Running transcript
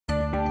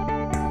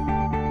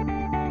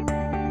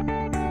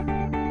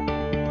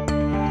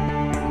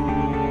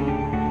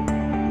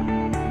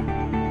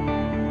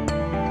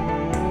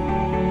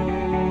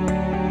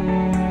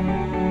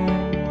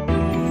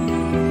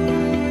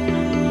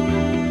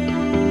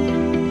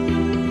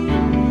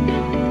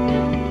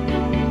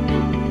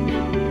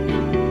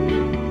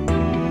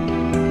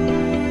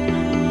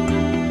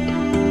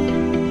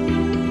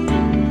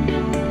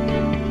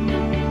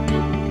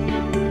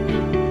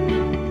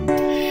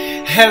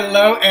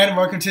Hello and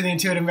welcome to the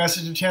Intuitive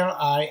Messenger channel.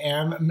 I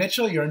am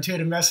Mitchell, your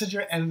Intuitive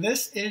Messenger, and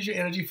this is your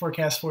energy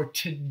forecast for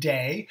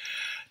today,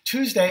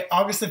 Tuesday,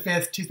 August the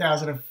 5th,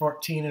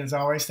 2014. And as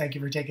always, thank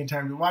you for taking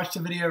time to watch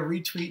the video,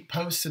 retweet,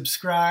 post,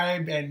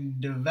 subscribe,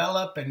 and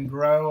develop and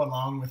grow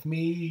along with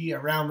me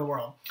around the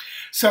world.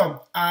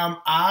 So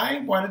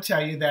I want to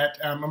tell you that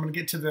I'm going to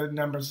get to the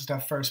numbers and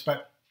stuff first,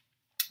 but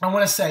I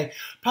want to say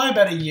probably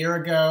about a year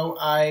ago,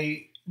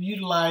 I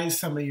utilized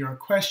some of your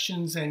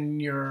questions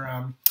and your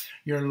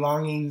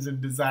longings and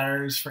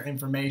desires for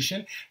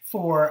information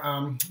for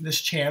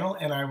this channel,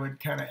 and I would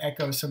kind of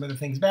echo some of the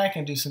things back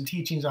and do some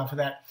teachings off of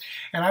that.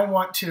 And I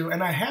want to,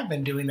 and I have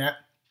been doing that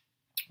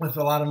with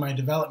a lot of my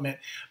development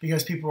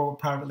because people were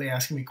privately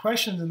asking me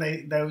questions,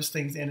 and those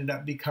things ended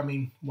up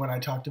becoming what I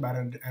talked about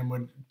and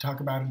would talk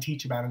about and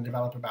teach about and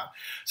develop about.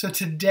 So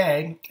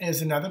today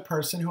is another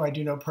person who I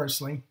do know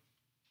personally.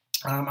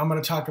 I'm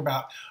going to talk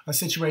about a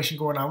situation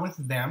going on with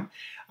them,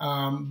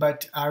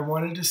 but I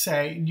wanted to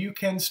say you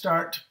can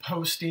start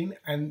posting,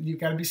 and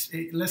you've got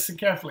to listen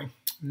carefully.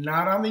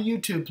 Not on the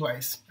YouTube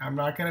place. I'm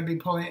not going to be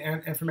pulling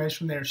information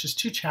from there. It's just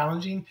too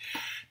challenging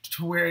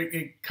to where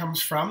it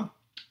comes from.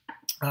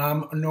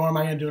 Nor am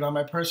I going to do it on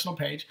my personal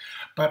page,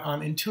 but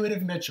on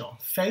Intuitive Mitchell,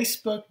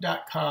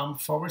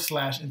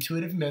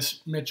 facebook.com/Intuitive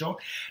Mitchell.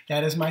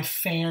 That is my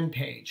fan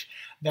page.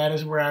 That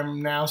is where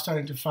I'm now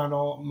starting to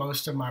funnel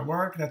most of my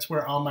work. That's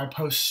where all my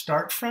posts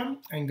start from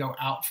and go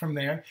out from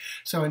there.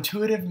 So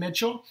Intuitive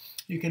Mitchell,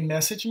 you can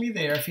message me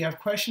there if you have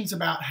questions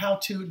about how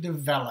to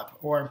develop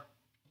or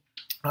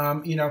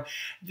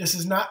this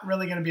is not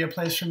really going to be a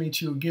place for me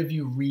to give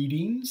you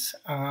readings.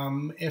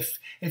 If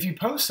you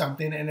post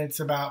something and it's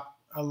about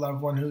a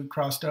loved one who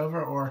crossed over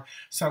or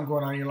something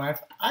going on in your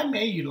life, I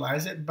may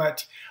utilize it,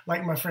 but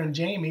like my friend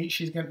Jamie,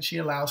 she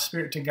allows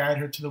Spirit to guide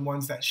her to the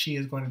ones that she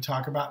is going to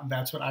talk about, and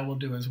that's what I will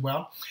do as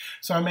well.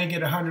 So I may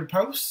get 100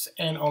 posts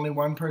and only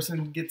one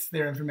person gets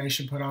their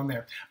information put on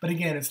there. But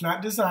again, it's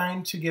not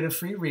designed to get a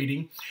free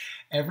reading.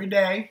 Every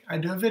day I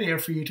do a video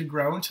for you to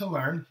grow and to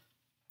learn.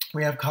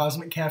 We have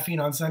Cosmic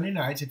Caffeine on Sunday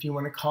nights if you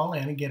want to call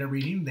in and get a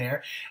reading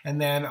there. And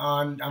then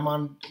I'm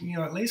on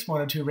at least 1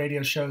 or 2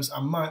 radio shows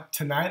a month.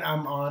 Tonight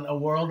I'm on A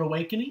World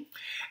Awakening.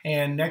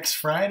 And next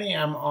Friday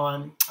I'm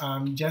on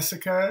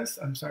Jessica's.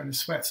 I'm starting to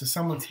sweat, so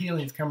someone's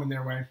healing is coming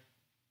their way.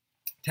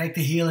 Take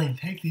the healing.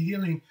 Take the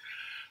healing.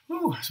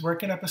 Ooh, it's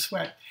working up a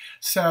sweat.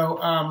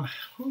 So,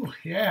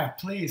 yeah,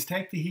 please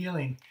take the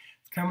healing.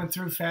 It's coming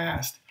through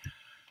fast.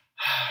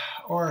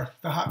 Or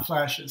the hot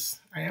flashes.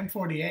 I am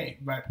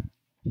 48, but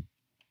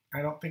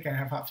I don't think I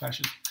have hot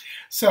flashes.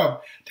 So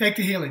take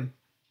the healing.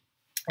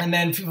 And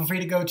then feel free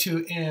to go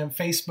to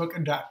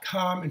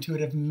facebook.com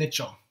Intuitive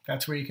Mitchell.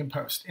 That's where you can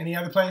post. Any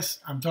other place,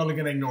 I'm totally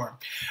going to ignore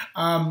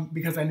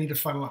because I need to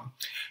funnel them.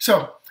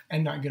 So,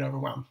 and not get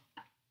overwhelmed.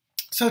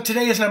 So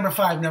today is number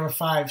 5. Number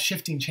 5,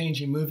 shifting,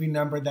 changing, moving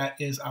number. That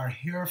is our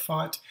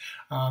Hierophant.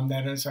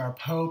 That is our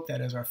Pope.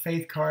 That is our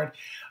faith card.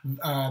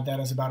 That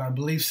is about our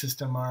belief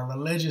system, our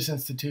religious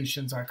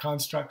institutions, our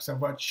constructs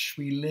of what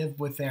we live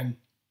within.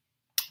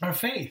 Our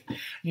faith,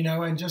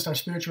 and just our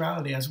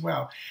spirituality as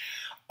well.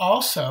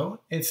 Also,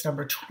 it's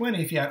number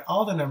 20 if you add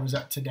all the numbers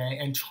up today,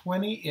 and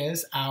 20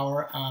 is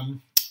our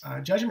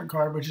judgment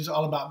card, which is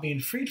all about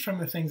being freed from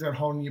the things that are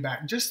holding you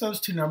back. Just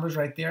those 2 numbers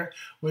right there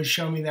would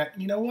show me that,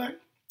 you know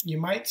what? You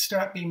might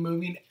start being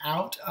moving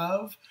out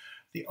of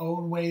the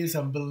old ways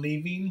of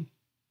believing,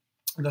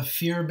 the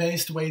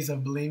fear-based ways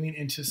of believing,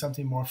 into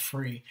something more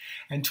free.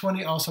 And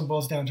 20 also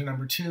boils down to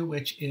number 2,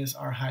 which is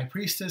our High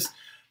Priestess.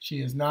 She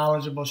is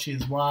knowledgeable, she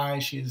is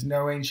wise, she is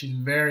knowing, she's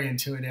very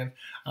intuitive.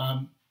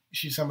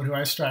 She's someone who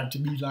I strive to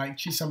be like.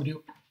 She's somebody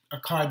a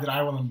card that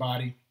I will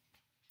embody,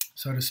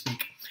 so to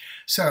speak.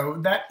 So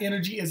that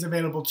energy is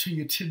available to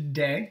you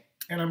today.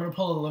 And I'm going to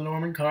pull a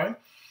Lenormand card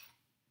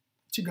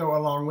to go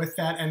along with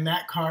that. And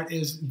that card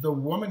is the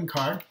Woman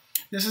card.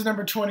 This is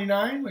number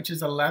 29, which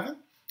is 11.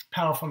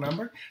 Powerful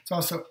number. It's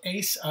also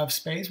Ace of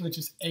Spades, which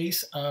is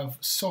Ace of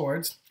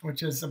Swords,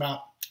 which is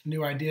about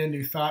new idea,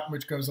 new thought,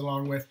 which goes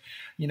along with,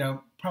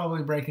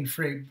 probably breaking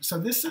free. So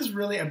this is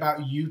really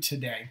about you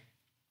today.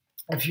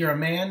 If you're a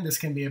man, this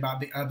can be about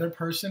the other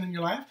person in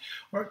your life,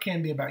 or it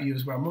can be about you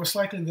as well. Most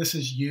likely this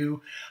is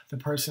you, the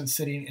person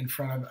sitting in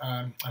front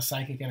of a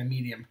psychic and a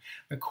medium,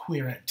 the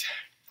querent.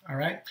 All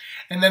right?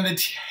 And then the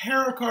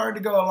tarot card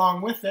to go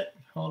along with it.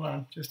 Hold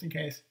on, just in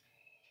case.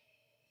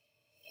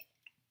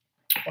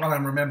 While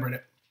I'm remembering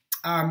it.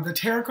 The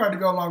tarot card to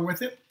go along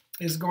with it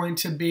is going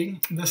to be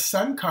the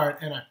Sun card,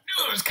 and I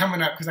knew it was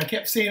coming up because I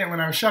kept seeing it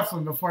when I was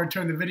shuffling before I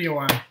turned the video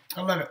on.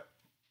 I love it.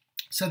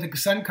 So the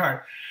Sun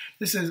card,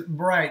 this is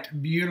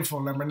bright, beautiful,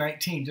 number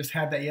 19. Just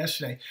had that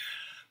yesterday.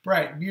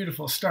 Bright,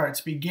 beautiful,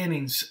 starts,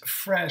 beginnings,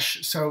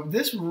 fresh. So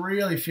this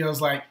really feels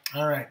like,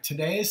 all right,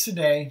 today is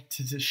today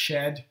to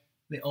shed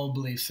the old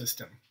belief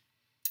system.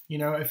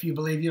 If you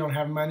believe you don't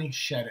have money,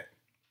 shed it.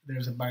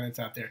 There's abundance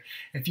out there.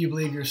 If you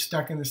believe you're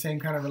stuck in the same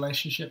kind of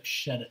relationship,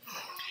 shed it.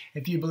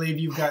 If you believe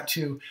you've got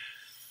to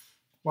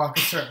walk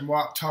a certain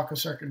walk, talk a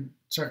certain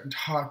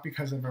talk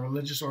because of a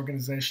religious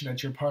organization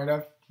that you're part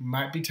of,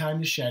 might be time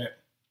to shed it.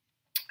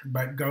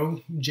 but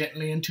go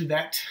gently into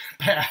that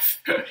path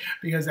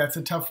because that's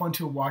a tough one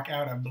to walk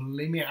out of.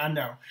 Believe me, I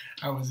know.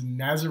 I was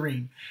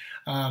Nazarene.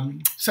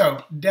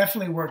 So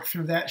definitely work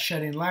through that,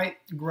 shedding light,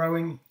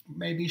 growing,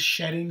 maybe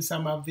shedding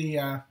some of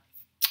the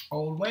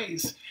old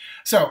ways.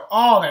 So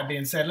all that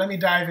being said, let me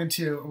dive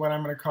into what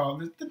I'm going to call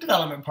the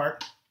development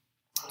part.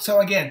 So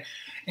again,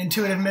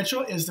 Intuitive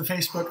Mitchell is the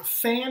Facebook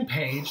fan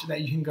page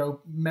that you can go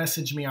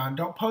message me on.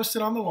 Don't post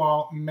it on the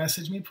wall.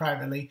 Message me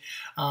privately,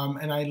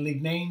 and I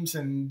leave names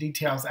and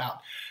details out.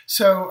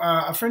 So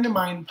a friend of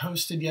mine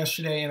posted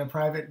yesterday in a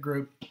private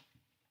group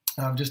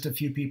of just a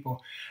few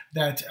people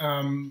that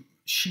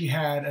she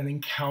had an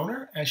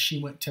encounter as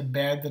she went to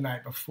bed the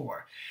night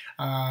before.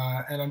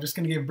 And I'm just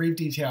going to give brief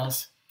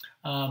details.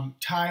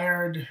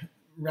 Tired,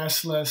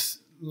 restless,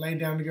 laid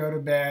down to go to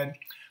bed,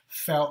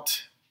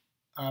 felt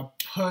a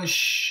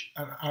push,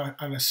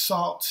 an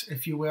assault,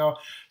 if you will,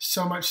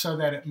 so much so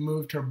that it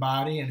moved her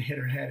body and hit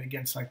her head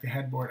against like the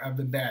headboard of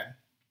the bed.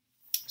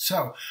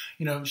 So,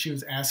 she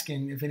was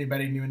asking if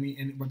anybody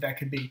knew what that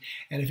could be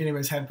and if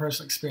anybody's had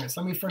personal experience.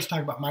 Let me first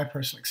talk about my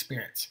personal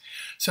experience.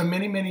 So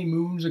many, many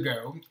moons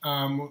ago,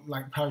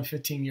 like probably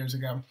 15 years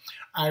ago,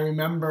 I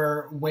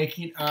remember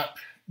waking up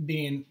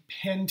being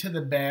pinned to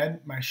the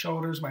bed, my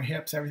shoulders, my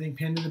hips, everything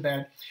pinned to the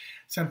bed.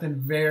 Something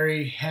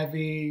very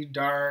heavy,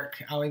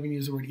 dark, I'll even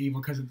use the word evil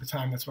because at the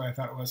time that's what I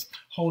thought it was,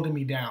 holding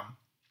me down.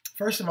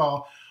 First of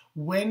all,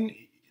 when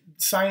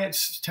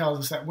science tells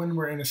us that when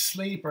we're in a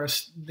sleep or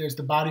there's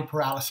the body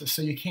paralysis,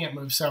 so you can't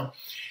move. So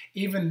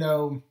even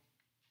though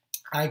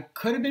I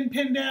could have been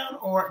pinned down,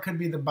 or it could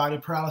be the body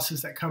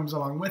paralysis that comes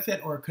along with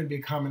it, or it could be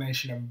a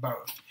combination of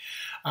both.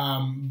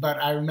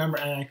 But I remember,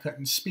 and I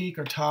couldn't speak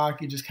or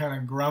talk. You just kind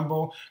of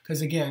grumble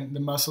because, again, the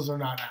muscles are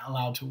not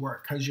allowed to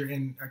work because you're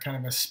in a kind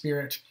of a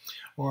spirit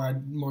or a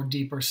more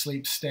deeper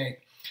sleep state.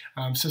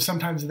 So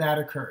sometimes that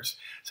occurs.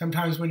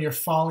 Sometimes when you're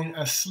falling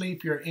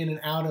asleep, you're in and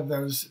out of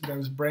those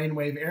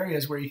brainwave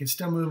areas where you can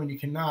still move and you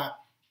cannot.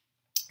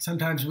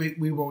 Sometimes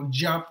we will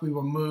jump, we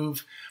will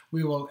move,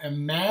 we will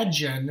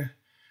imagine.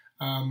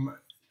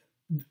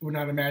 Well,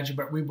 not imagine,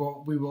 but we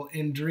will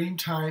in dream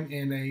time,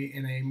 in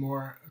a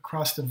more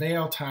across the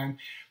veil time,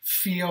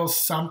 feel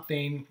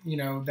something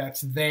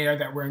that's there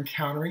that we're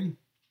encountering.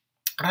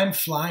 I'm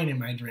flying in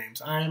my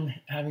dreams. I'm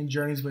having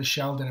journeys with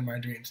Sheldon in my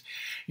dreams.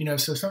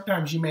 So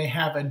sometimes you may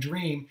have a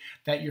dream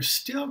that you're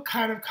still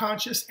kind of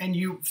conscious and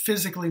you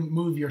physically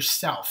move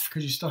yourself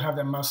because you still have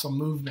that muscle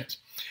movement.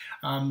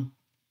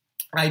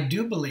 I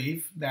do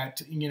believe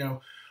that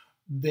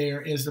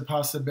there is the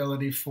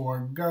possibility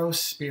for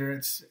ghosts,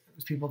 spirits,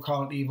 people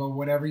call it evil,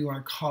 whatever you want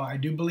to call it. I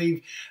do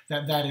believe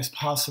that that is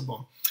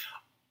possible.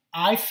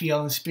 I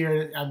feel in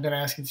spirit, I've been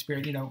asking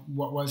spirit,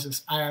 what was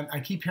this?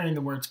 I keep hearing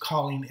the words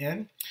calling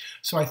in.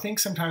 So I think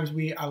sometimes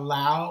we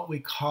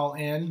call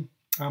in,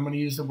 I'm going to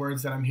use the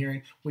words that I'm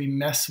hearing, we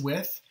mess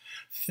with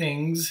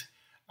things,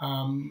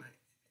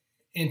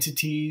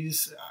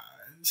 entities,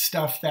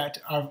 stuff that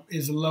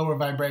is lower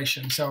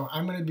vibration. So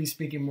I'm going to be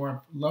speaking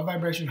more low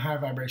vibration, high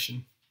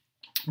vibration.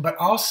 But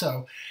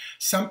also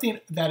something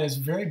that is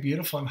very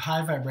beautiful and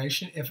high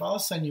vibration, if all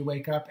of a sudden you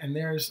wake up and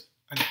there's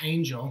an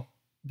angel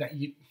that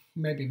you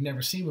maybe have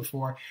never seen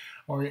before,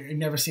 or you've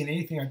never seen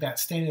anything like that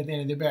standing at the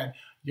end of their bed,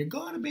 you're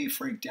going to be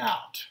freaked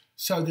out.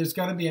 So there's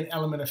going to be an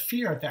element of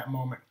fear at that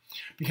moment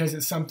because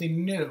it's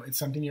something new. It's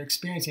something you're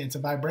experiencing. It's a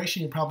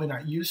vibration you're probably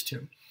not used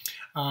to.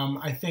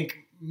 I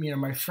think,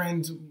 my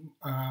friend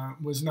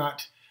was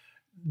not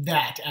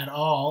that at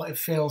all. It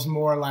feels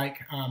more like,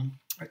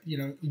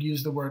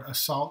 use the word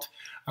assault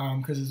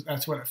because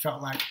that's what it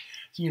felt like,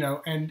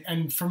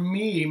 and for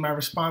me, my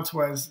response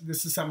was,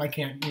 this is something I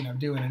can't,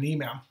 do in an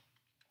email.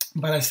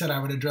 But I said I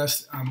would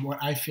address what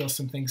I feel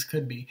some things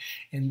could be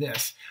in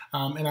this.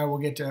 And I will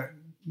get to,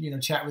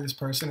 chat with this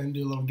person and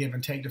do a little give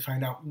and take to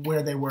find out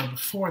where they were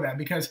before that.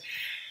 Because,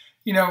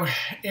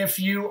 if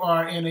you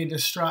are in a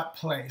distraught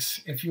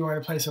place, if you are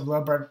in a place of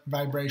low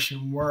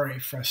vibration, worry,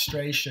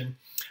 frustration,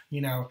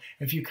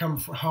 if you come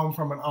home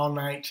from an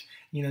all-night,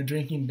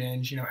 drinking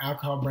binge,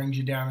 alcohol brings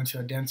you down into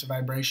a denser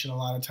vibration a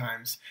lot of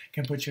times,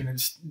 can put you in a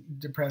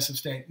depressive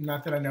state.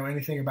 Not that I know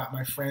anything about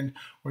my friend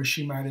where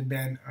she might have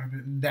been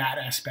that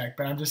aspect,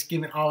 but I'm just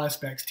giving all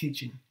aspects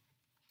teaching.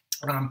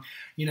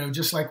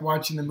 Just like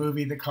watching the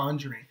movie The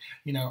Conjuring,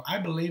 I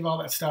believe all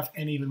that stuff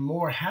and even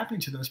more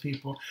happening to those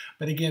people.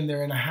 But again,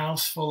 they're in a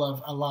house full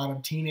of a lot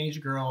of teenage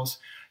girls,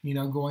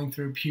 going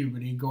through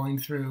puberty, going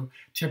through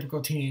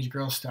typical teenage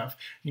girl stuff.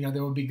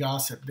 There will be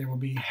gossip. There will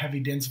be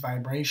heavy, dense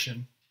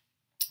vibration.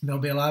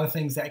 There'll be a lot of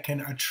things that can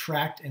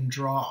attract and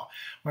draw.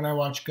 When I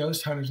watch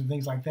ghost hunters and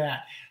things like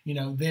that,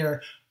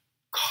 they're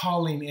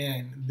calling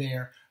in,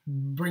 they're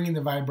bringing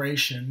the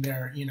vibration,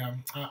 they're,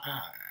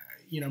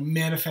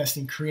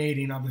 manifesting,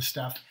 creating all this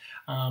stuff.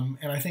 And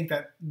I think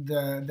that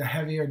the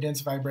heavier,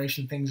 dense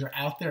vibration things are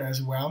out there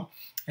as well.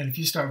 And if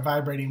you start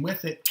vibrating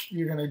with it,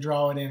 you're going to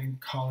draw it in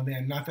and call it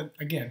in. Not that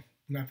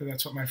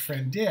that's what my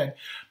friend did,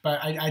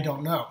 but I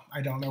don't know. I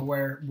don't know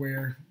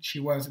where she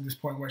was at this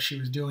point, what she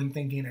was doing,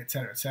 thinking, et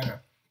cetera, et cetera.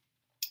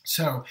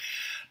 So,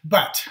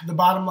 but the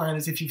bottom line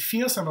is, if you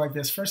feel something like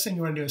this, first thing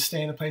you want to do is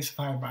stay in a place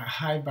of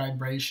high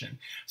vibration.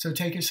 So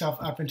take yourself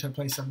up into a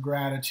place of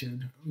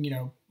gratitude.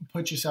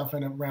 Put yourself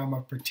in a realm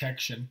of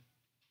protection.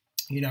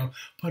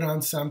 Put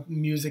on some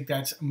music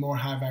that's more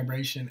high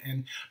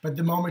vibration. But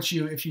the moment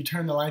if you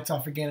turn the lights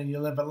off again and you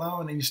live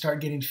alone and you start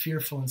getting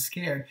fearful and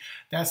scared,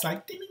 that's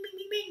like, ding, ding, ding,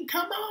 ding, ding,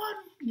 come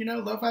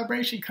on, low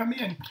vibration, come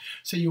in.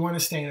 So you want to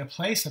stay in a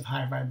place of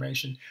high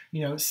vibration,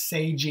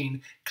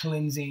 saging,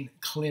 cleansing,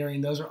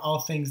 clearing. Those are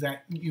all things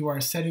that you are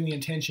setting the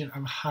intention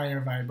of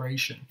higher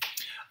vibration.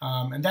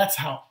 And that's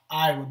how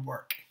I would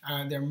work.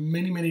 There are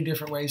many, many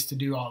different ways to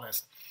do all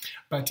this.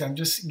 But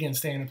just, again,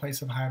 stay in a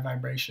place of high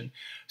vibration.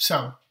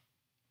 So,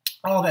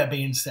 all that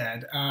being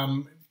said,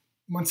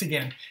 once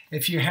again,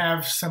 if you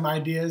have some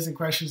ideas and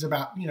questions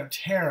about,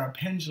 tarot,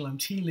 pendulum,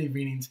 tea leaf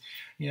readings,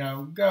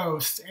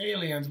 ghosts,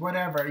 aliens,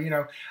 whatever,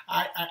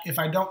 if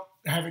I don't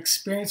have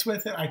experience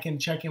with it, I can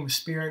check in with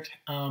Spirit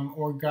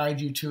or guide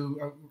you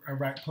to a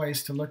right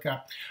place to look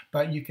up.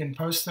 But you can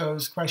post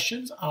those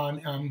questions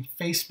on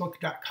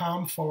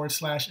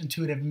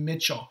facebook.com/Intuitive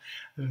Mitchell.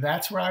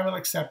 That's where I will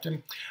accept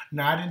them,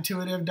 not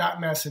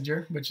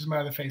intuitive.messenger, which is my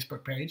other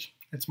Facebook page.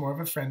 It's more of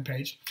a friend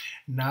page,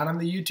 not on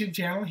the YouTube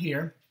channel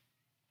here.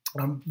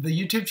 The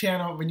YouTube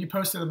channel, when you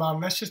post at the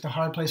bottom, that's just a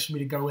hard place for me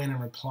to go in and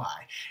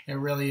reply. It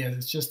really is.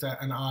 It's just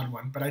an odd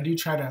one. But I do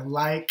try to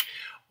like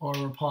or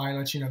reply,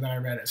 let you know that I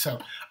read it.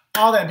 So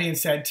all that being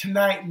said,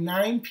 tonight,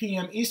 9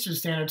 p.m. Eastern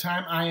Standard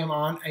Time, I am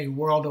on A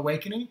World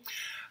Awakening.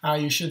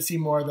 You should see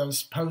more of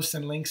those posts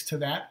and links to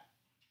that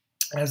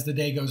as the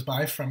day goes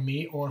by from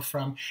me or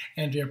from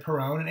Andrea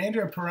Perron. And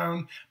Andrea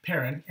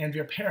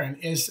Perron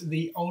is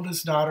the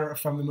oldest daughter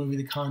from the movie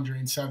The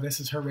Conjuring. So this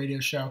is her radio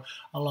show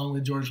along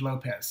with George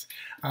Lopez.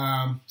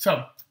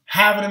 So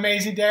have an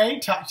amazing day.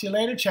 Talk to you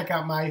later. Check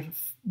out my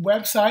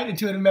website,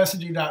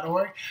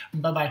 intuitivemessaging.org.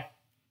 Bye-bye.